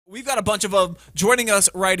We've got a bunch of them joining us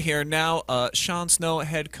right here now. Sean Snow,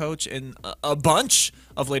 head coach, and a bunch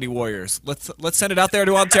of Lady Warriors. Let's send it out there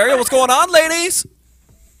to Ontario. What's going on, ladies?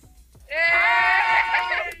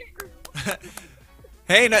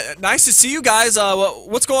 Hey, nice to see you guys.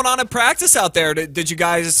 What's going on in practice out there? Did you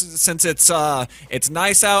guys, since it's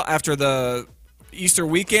nice out after the Easter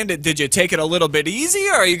weekend, did you take it a little bit easy,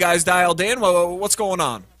 or are you guys dialed in? What's going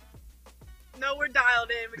on? No, we're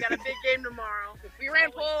dialed in. We got a big game tomorrow. We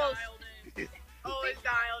ran polls. Always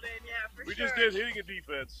dialed in, yeah, for we sure. just did hitting and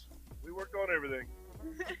defense. We worked on everything.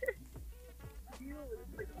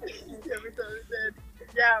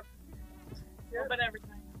 Yeah. But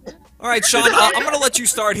everything. All right, Sean, I'm going to let you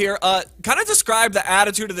start here. Kind of describe the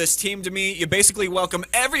attitude of this team to me. You basically welcome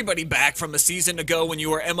everybody back from a season ago when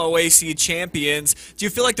you were MOAC champions. Do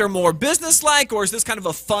you feel like they're more business-like, or is this kind of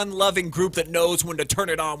a fun-loving group that knows when to turn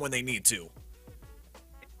it on when they need to?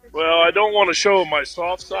 Well, I don't want to show my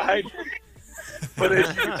soft side, but as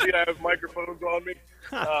you can see, I have microphones on me.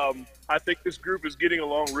 I think this group is getting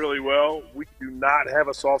along really well. We do not have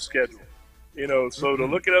a soft schedule. So to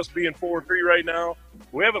look at us being 4-3 right now,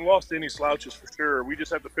 we haven't lost any slouches for sure. We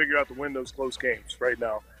just have to figure out to win those close games right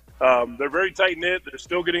now. They're very tight-knit. They're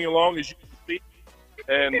still getting along, as you can see.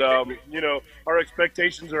 And, our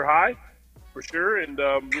expectations are high for sure. And,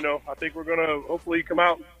 I think we're going to hopefully come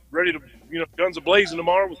out ready to, guns a-blazing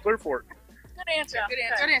tomorrow with Clearfork. Good answer.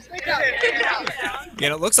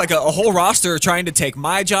 It looks like a whole roster trying to take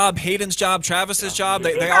my job, Hayden's job, Travis's job.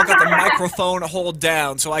 They all got the microphone hold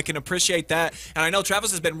down, so I can appreciate that. And I know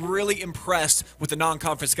Travis has been really impressed with the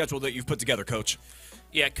non-conference schedule that you've put together, Coach.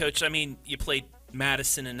 Yeah, Coach, I mean, you played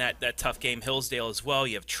Madison in that tough game, Hillsdale as well.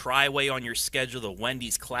 You have Triway on your schedule, the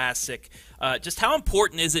Wendy's Classic. Just how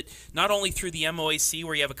important is it, not only through the MOAC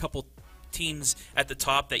where you have a couple teams at the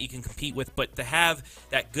top that you can compete with, but to have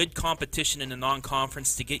that good competition in the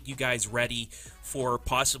non-conference to get you guys ready for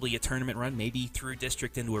possibly a tournament run, maybe through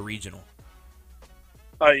district into a regional?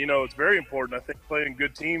 It's very important. I think playing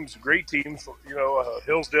good teams, great teams,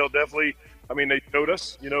 Hillsdale definitely, they showed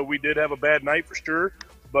us, we did have a bad night for sure,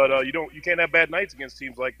 but you can't have bad nights against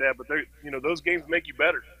teams like that, but those games make you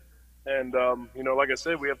better. And, like I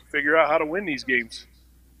said, we have to figure out how to win these games.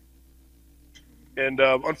 And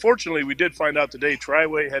unfortunately, we did find out today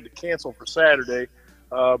Triway had to cancel for Saturday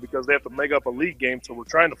because they have to make up a league game. So we're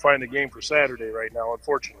trying to find a game for Saturday right now,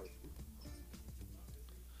 unfortunately.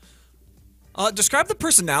 Describe the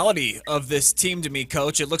personality of this team to me,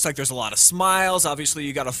 Coach. It looks like there's a lot of smiles. Obviously,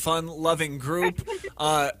 you got a fun-loving group.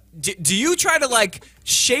 Do you try to,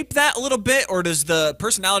 shape that a little bit, or does the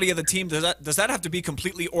personality of the team, does that have to be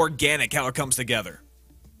completely organic, how it comes together?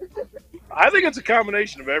 I think it's a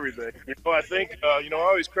combination of everything. I think, I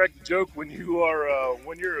always crack the joke when you're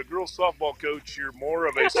a girls softball coach, you're more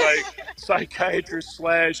of a psychiatrist /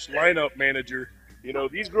 lineup manager.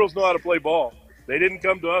 These girls know how to play ball. They didn't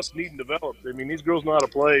come to us needing develop. These girls know how to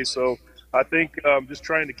play. So I think just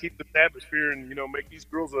trying to keep this atmosphere and, make these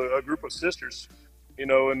girls a group of sisters, and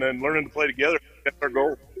then learning to play together. That's our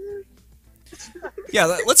goal.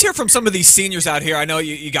 Yeah, let's hear from some of these seniors out here. I know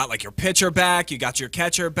you got your pitcher back, you got your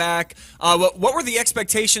catcher back. What were the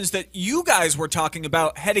expectations that you guys were talking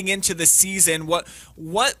about heading into the season?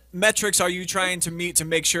 What metrics are you trying to meet to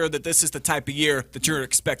make sure that this is the type of year that you're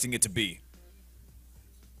expecting it to be?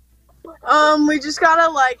 We just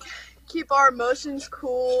gotta keep our emotions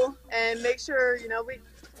cool and make sure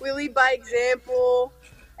we lead by example,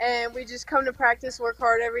 and we just come to practice, work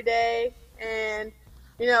hard every day, and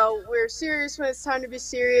we're serious when it's time to be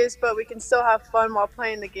serious, but we can still have fun while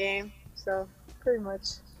playing the game. So, pretty much.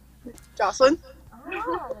 Jocelyn?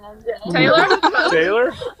 Taylor?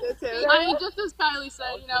 Taylor? Just as Kylie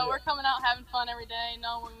said, we're coming out having fun every day,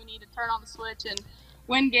 knowing when we need to turn on the switch and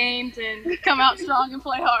win games and come out strong and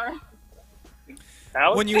play hard.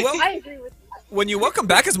 When you welcome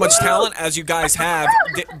back as much talent as you guys have,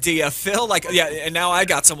 do you feel like, and now I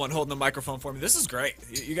got someone holding the microphone for me. This is great.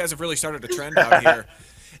 You guys have really started a trend out here.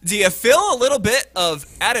 Do you feel a little bit of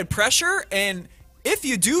added pressure? And if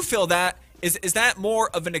you do feel that, is that more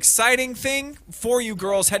of an exciting thing for you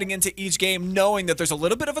girls heading into each game, knowing that there's a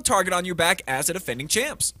little bit of a target on your back as a defending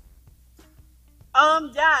champs?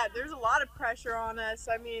 Yeah, there's a lot of pressure on us.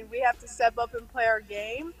 We have to step up and play our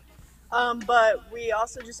game. But we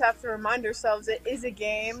also just have to remind ourselves it is a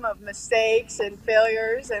game of mistakes and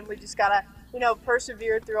failures, and we just gotta,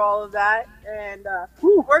 persevere through all of that. And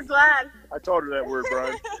we're glad. I taught her that word,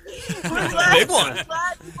 Brian. Big one. We're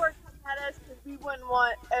glad you worked at us because we wouldn't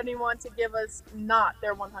want anyone to give us not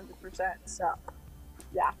their 100%. So,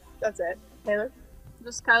 yeah, that's it. Taylor?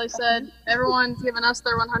 Just Kylie said, everyone's giving us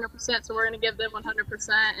their 100%, so we're going to give them 100%.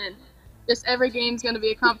 And just every game's going to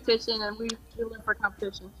be a competition, and we live for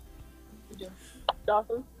competition. We do.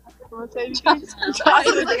 Jocelyn, you want to say anything? I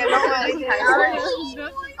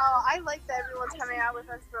like that everyone's coming out with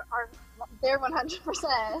us for their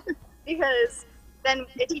 100% because then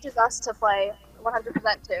it teaches us to play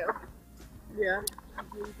 100% too. Yeah.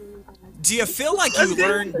 Do you feel like you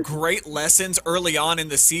learned great lessons early on in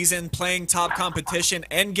the season playing top competition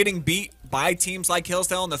and getting beat by teams like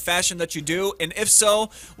Hillsdale in the fashion that you do? And if so,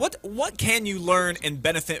 what can you learn and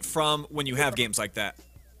benefit from when you have games like that?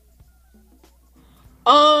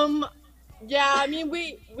 Yeah, I mean,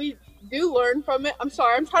 we do learn from it. I'm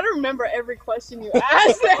sorry, I'm trying to remember every question you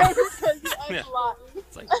asked there because you asked a lot.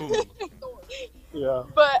 It's like, boom. Yeah.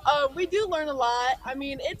 But we do learn a lot. I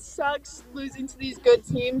mean, it sucks losing to these good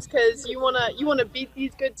teams because you wanna beat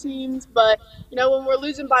these good teams. But you know, when we're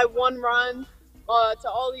losing by one run to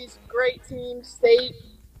all these great teams, state,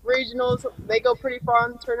 regionals, they go pretty far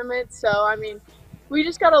in the tournament. So I mean, we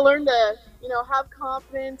just gotta learn to have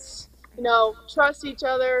confidence, trust each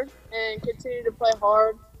other, and continue to play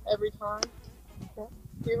hard every time. Okay.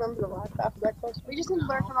 Do you remember the last half of that question? We just need to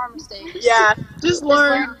learn from our mistakes. Yeah, just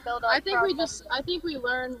learn. Build up I think we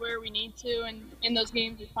learn where we need to, and in those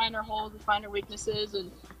games we find our holes, we find our weaknesses,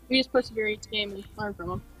 and we just persevere each game and learn from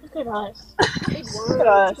them. Look at us. Big Look at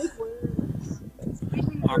us. We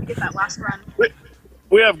need to get that last run.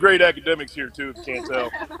 We have great academics here, too, if you can't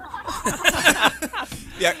tell.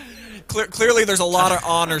 Yeah, clearly there's a lot of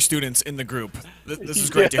honor students in the group. This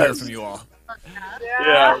is great to hear from you all.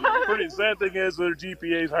 Yeah, the pretty sad thing is their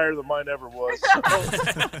GPA is higher than mine ever was.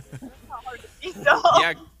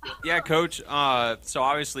 Yeah, Coach. So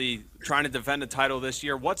obviously trying to defend the title this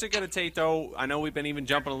year. What's it going to take, though? I know we've been even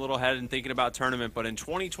jumping a little ahead and thinking about tournament, but in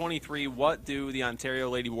 2023, what do the Ontario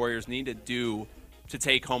Lady Warriors need to do to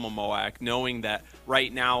take home a MOAC, knowing that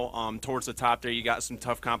right now towards the top there you got some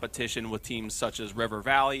tough competition with teams such as River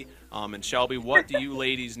Valley and Shelby? What do you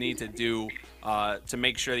ladies need to do to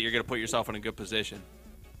make sure that you're going to put yourself in a good position?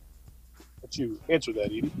 Let you answer that,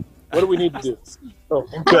 Edie. What do we need to do? Oh,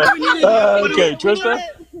 okay. Okay, Trista?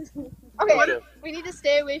 Okay, we need to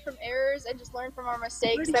stay away from errors and just learn from our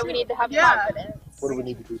mistakes. That we need to have confidence. What do we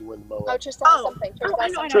need to do to win the MOAC? Oh, Trista has something.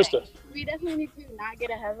 Trista. We definitely need to not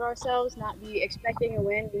get ahead of ourselves, not be expecting a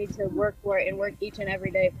win. We need to work for it and work each and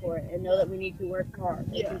every day for it, and know that we need to work hard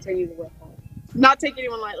and continue to work hard. Not take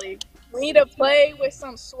anyone lightly. We need to play with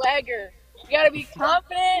some swagger. You gotta be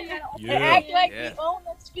confident and act like we own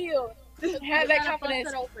this field. Have that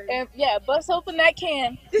confidence. And bust open that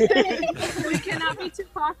can. We cannot be too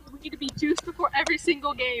cocky. We need to be juiced before every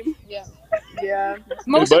single game. Yeah.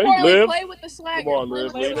 Most Anybody? importantly, Liv? play with the swagger. Come on,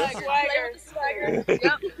 Liv. Play with the swagger.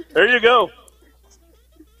 Yep. There you go.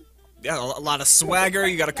 Yeah, a lot of swagger.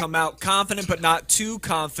 You got to come out confident, but not too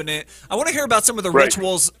confident. I want to hear about some of the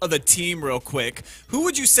rituals of the team real quick. Who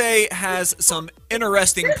would you say has some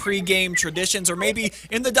interesting pregame traditions, or maybe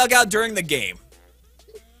in the dugout during the game?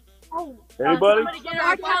 Anybody? Get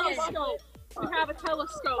our telescope. We have a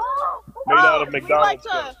telescope. Made out of McDonald's.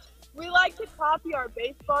 We like to copy our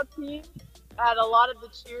baseball team at a lot of the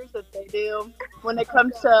cheers that they do when it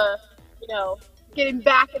comes to, getting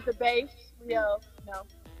back at the base. We back,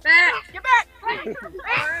 get back.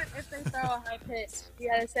 Or if they throw a high pitch, you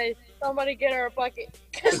gotta say, somebody get her a bucket.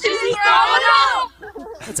 Cause she's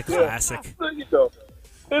That's a classic. There you go.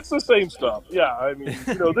 It's the same stuff. Yeah, I mean,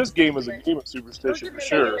 this game is a game of superstition for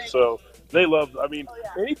sure. So they love,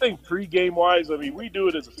 anything pre-game wise, we do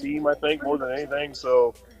it as a team, I think, more than anything.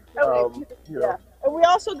 So, And we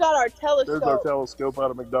also got our telescope. There's our telescope out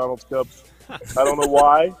of McDonald's cups. I don't know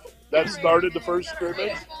why that started the first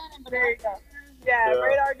scrimmage. There you go. Yeah,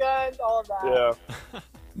 radar guns, all of that. Yeah.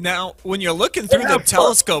 Now, when you're looking through the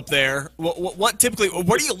telescope there, what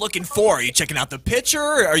are you looking for? Are you checking out the pitcher?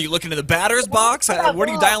 Are you looking at the batter's box? What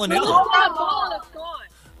are you dialing in on? That ball that's gone.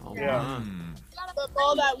 Yeah. The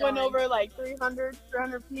ball that went over like 300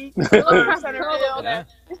 feet. Center field. Mine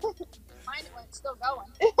went still going.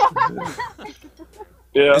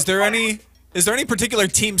 Yeah. Is there any particular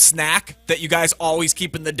team snack that you guys always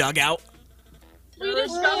keep in the dugout?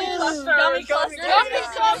 Swedish gummy clusters. Gummy clusters.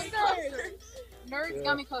 Nerds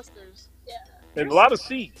gummy clusters. Yeah. And a lot of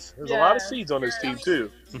seeds. There's a lot of seeds on this team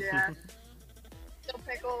too. Yeah. Still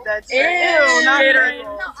pickle. That's Ew, not Gatorade.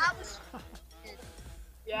 pickle. No, I was.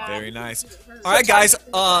 Yeah. Very nice. All right, guys.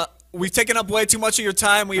 We've taken up way too much of your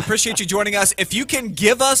time. We appreciate you joining us. If you can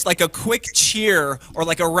give us like a quick cheer or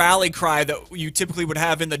like a rally cry that you typically would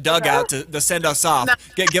have in the dugout to send us off,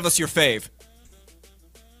 give us your fave.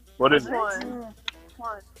 What is it? One.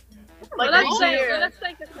 Like Like let's a cheer.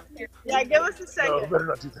 take this up here. Yeah, give us a No, second. better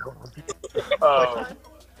not do that one.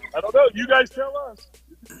 I don't know. You guys tell us.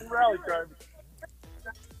 Rally time.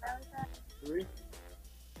 3.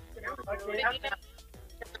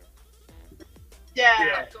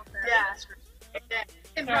 Yeah.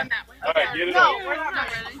 Can run that way. All right, get it No, up. we're not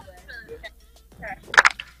ready.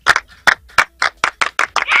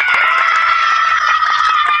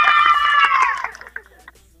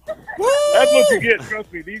 That's what you get.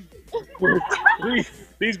 Trust me.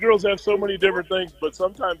 These girls have so many different things, but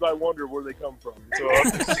sometimes I wonder where they come from. So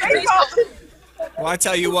Well, I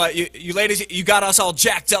tell you what, you ladies, you got us all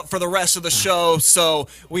jacked up for the rest of the show, so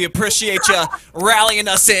we appreciate you rallying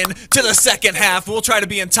us in to the second half. We'll try to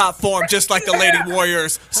be in top form just like the Lady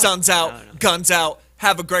Warriors. Sun's out, guns out.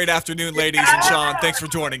 Have a great afternoon, ladies. And Sean, thanks for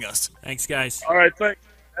joining us. Thanks, guys. all right, thanks.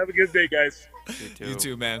 Have a good day, guys. You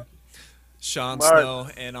too, man. Sean All right. Snow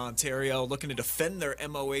and Ontario looking to defend their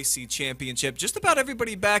MOAC championship. Just about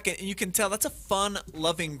everybody back, and you can tell that's a fun,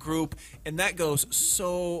 loving group, and that goes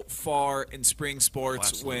so far in spring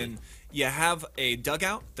sports when you have a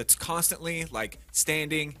dugout that's constantly like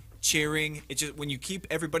standing, cheering. It just when you keep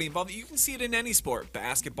everybody involved, you can see it in any sport,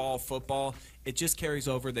 basketball, football. It just carries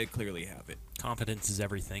over. They clearly have it. Confidence is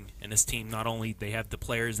everything. And this team, not only they have the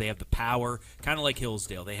players, they have the power, kind of like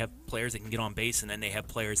Hillsdale. They have players that can get on base, and then they have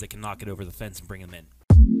players that can knock it over the fence and bring them in.